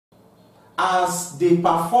as they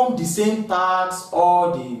perform the same tasks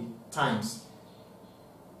all the times.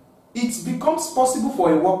 It becomes possible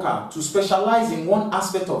for a worker to specialize in one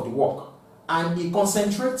aspect of the work, and he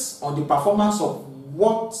concentrates on the performance of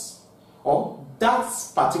what or that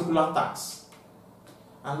particular task.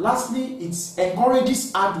 And lastly, it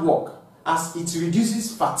encourages hard work as it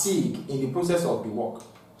reduces fatigue in the process of the work.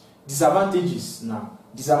 Disadvantages now.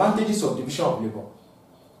 Disadvantages of division of labor.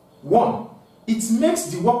 1. It makes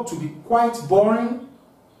the work to be quite boring,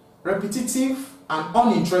 repetitive, and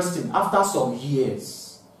uninteresting after some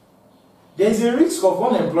years. There is a risk of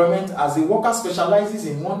unemployment as a worker specializes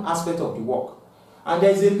in one aspect of the work, and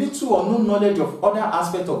there is a little or no knowledge of other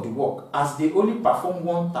aspects of the work as they only perform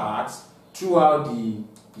one task throughout the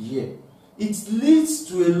year. It leads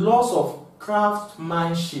to a loss of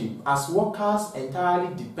craftsmanship as workers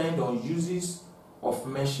entirely depend on uses of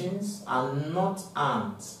machines and not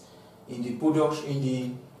hands in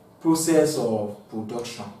the process of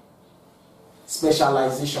production.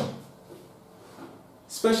 Specialization.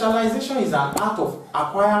 Specialization is an art of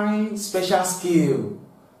acquiring special skill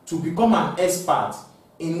to become an expert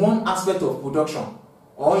in one aspect of production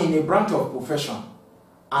or in a branch of profession,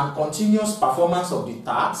 and continuous performance of the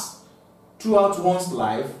task throughout one's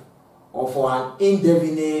life or for an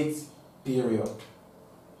indefinite period.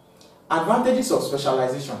 Advantages of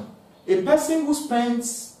specialization. A person who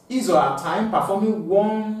spends his or her time performing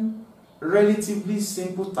one relatively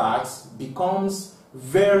simple task becomes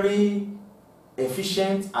very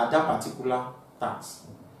efficient at that particular task.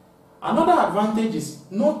 Another advantage is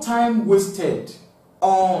no time wasted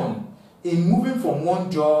in moving from one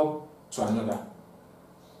job to another.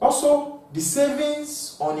 Also, the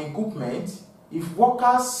savings on equipment. If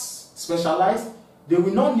workers specialize, they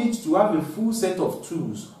will not need to have a full set of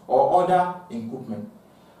tools or other equipment.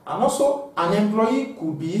 And also, an employee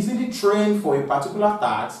could be easily trained for a particular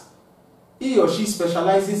task he or she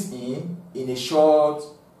specializes in a short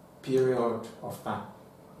period of time.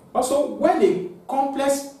 Also, when a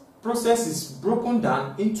complex process is broken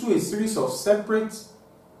down into a series of separate,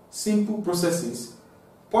 simple processes,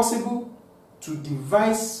 possible to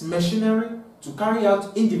devise machinery to carry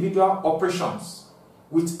out individual operations,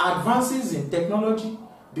 with advances in technology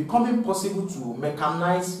becoming possible to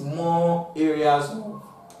mechanize more areas of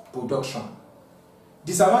production.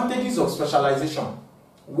 Disadvantages of specialization.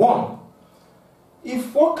 1.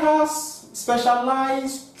 If workers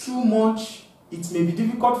specialize too much, it may be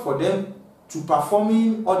difficult for them to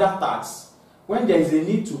perform other tasks when there is a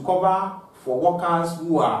need to cover for workers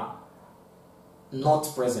who are not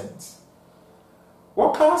present.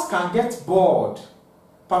 Workers can get bored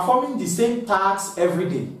performing the same tasks every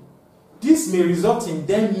day. This may result in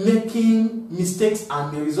them making mistakes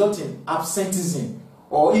and may result in absenteeism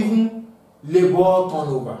or even labor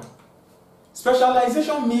turnover.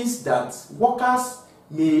 Specialization means that workers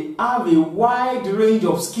may have a wide range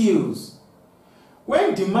of skills.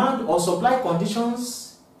 When demand or supply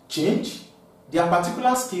conditions change, their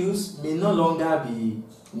particular skills may no longer be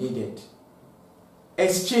needed.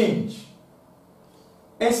 Exchange.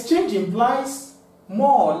 Exchange implies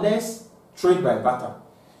more or less trade by barter.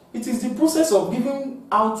 It is the process of giving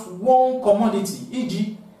out one commodity,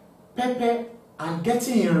 e.g., pepper, and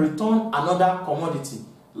getting in return another commodity,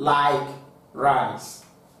 like rice.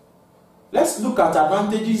 Let's look at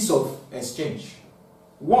advantages of exchange.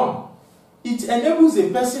 1. It enables a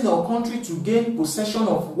person or country to gain possession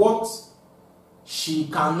of what she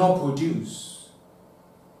cannot produce.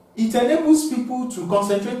 It enables people to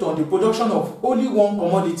concentrate on the production of only one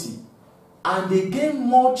commodity, and they gain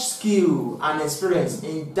much skill and experience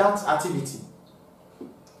in that activity.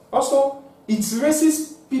 Also, it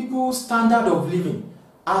raises people's standard of living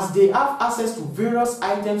as they have access to various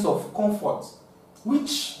items of comfort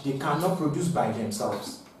which they cannot produce by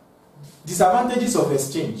themselves. Disadvantages of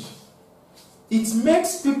exchange. It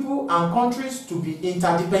makes people and countries to be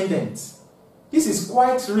interdependent. This is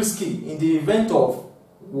quite risky in the event of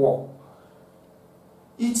war.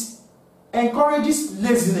 It encourages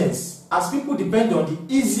laziness as people depend on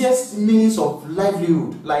the easiest means of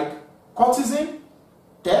livelihood like courtesan,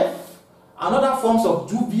 theft, and other forms of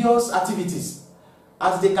dubious activities,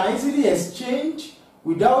 as they can easily exchange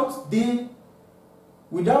without they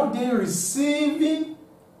receiving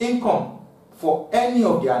income for any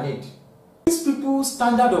of their need. These people's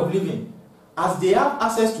standard of living as they have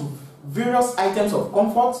access to various items of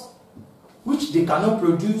comfort which they cannot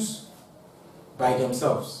produce by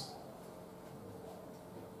themselves.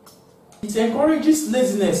 It encourages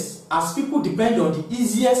laziness as people depend on the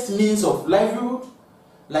easiest means of livelihood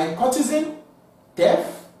like courtesan,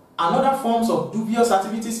 theft, and other forms of dubious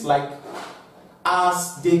activities, like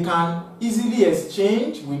as they can easily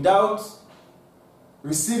exchange without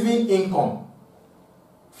receiving income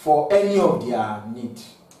for any of their need.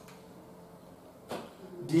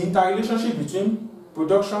 The interrelationship between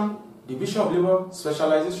production, division of labor,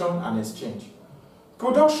 specialization, and exchange.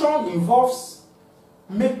 Production involves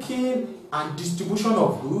making and distribution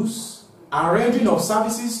of goods and rendering of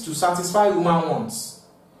services to satisfy human wants.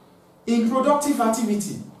 In productive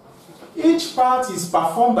activity, each part is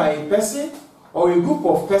performed by a person or a group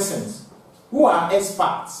of persons who are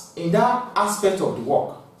experts in that aspect of the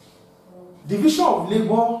work. Division of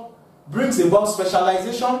labor brings about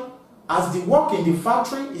specialization as the work in the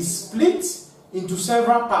factory is split into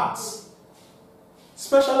several parts.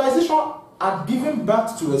 Specialization had given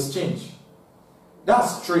birth to exchange.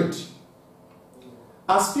 That's trade.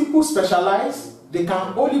 As people specialize, they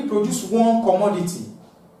can only produce one commodity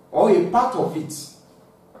or a part of it.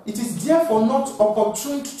 It is therefore not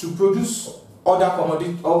opportune to produce other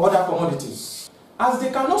commodities. As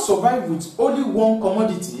they cannot survive with only one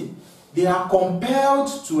commodity, they are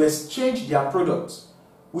compelled to exchange their products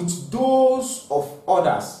with those of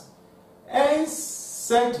others. Hence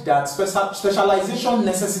said that specialization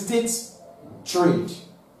necessitates trade,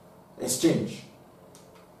 exchange.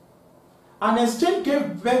 And exchange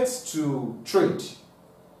gave birth to trade.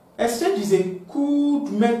 Exchange is a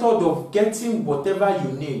good method of getting whatever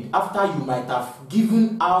you need after you might have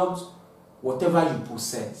given out whatever you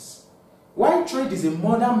possess. While trade is a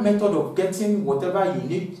modern method of getting whatever you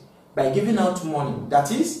need by giving out money.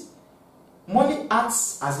 That is, money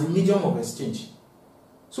acts as a medium of exchange.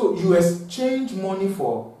 So you exchange money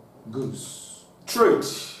for goods. Trade.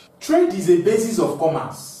 Trade is a basis of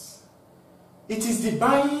commerce. It is the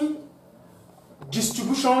buying,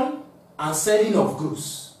 distribution, and selling of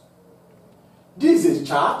goods. This is a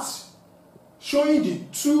chart showing the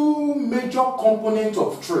two major components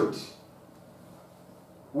of trade.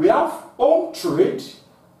 We have home trade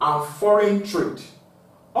and foreign trade.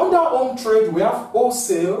 Under home trade, we have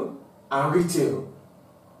wholesale and retail.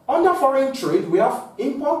 Under foreign trade, we have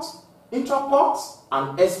import, intraport,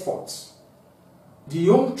 and export. The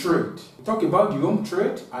home trade. We talk about the home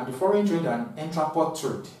trade and the foreign trade and intraport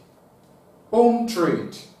trade. Home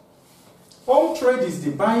trade. Home trade is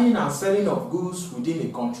the buying and selling of goods within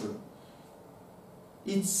a country.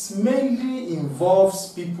 It mainly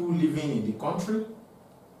involves people living in the country,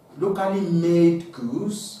 locally made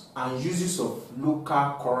goods, and uses of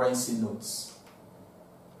local currency notes.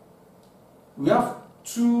 We have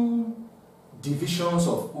two divisions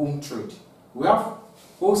of home trade. We have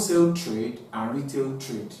wholesale trade and retail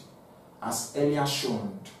trade, as earlier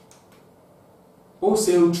shown.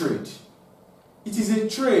 Wholesale trade. It is a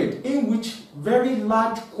trade in which very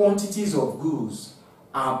large quantities of goods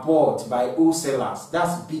are bought by wholesalers,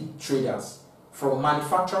 that's big traders, from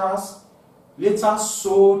manufacturers, later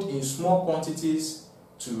sold in small quantities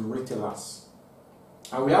to retailers.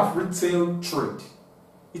 And we have retail trade.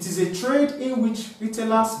 It is a trade in which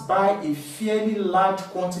retailers buy a fairly large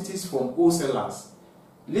quantities from wholesalers.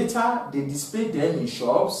 Later, they display them in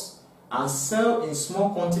shops and sell in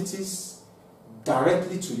small quantities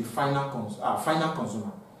directly to the final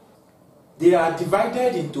consumer. They are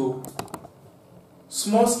divided into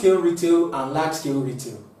small-scale retail and large-scale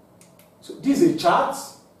retail. So this is a chart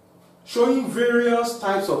showing various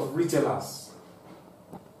types of retailers.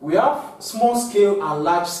 We have small-scale and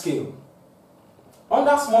large-scale.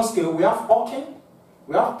 Under small-scale, we have hawking,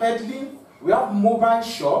 we have peddling, we have mobile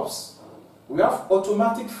shops, we have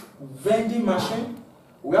automatic vending machine,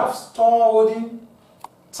 we have store holding,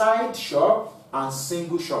 tied shop, and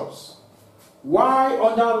single shops. While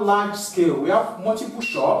under large scale, we have multiple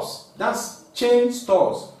shops, that's chain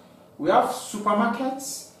stores. We have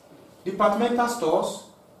supermarkets, departmental stores,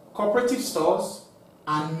 cooperative stores,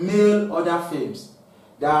 and mail order firms.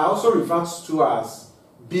 They are also referred to as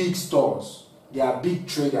big stores. They are big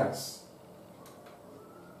traders.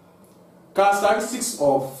 Characteristics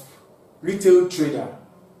of retail trader.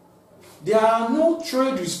 There are no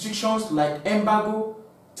trade restrictions like embargo,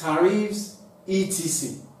 tariffs,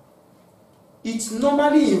 etc. It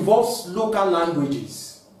normally involves local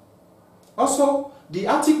languages. Also, the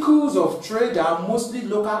articles of trade are mostly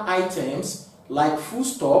local items like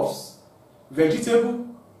foodstuffs,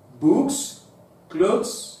 vegetable, books,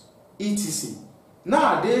 clothes, etc.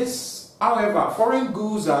 Nowadays, however, foreign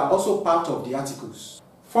goods are also part of the articles.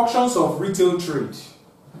 Functions of retail trade.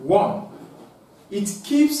 1. It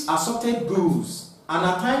keeps assorted goods and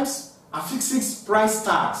at times affixes price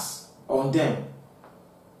tags on them.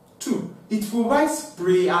 2. It provides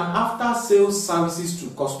pre- and after-sales services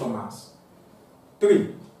to customers.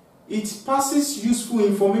 3. It passes useful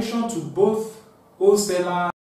information to both wholesalers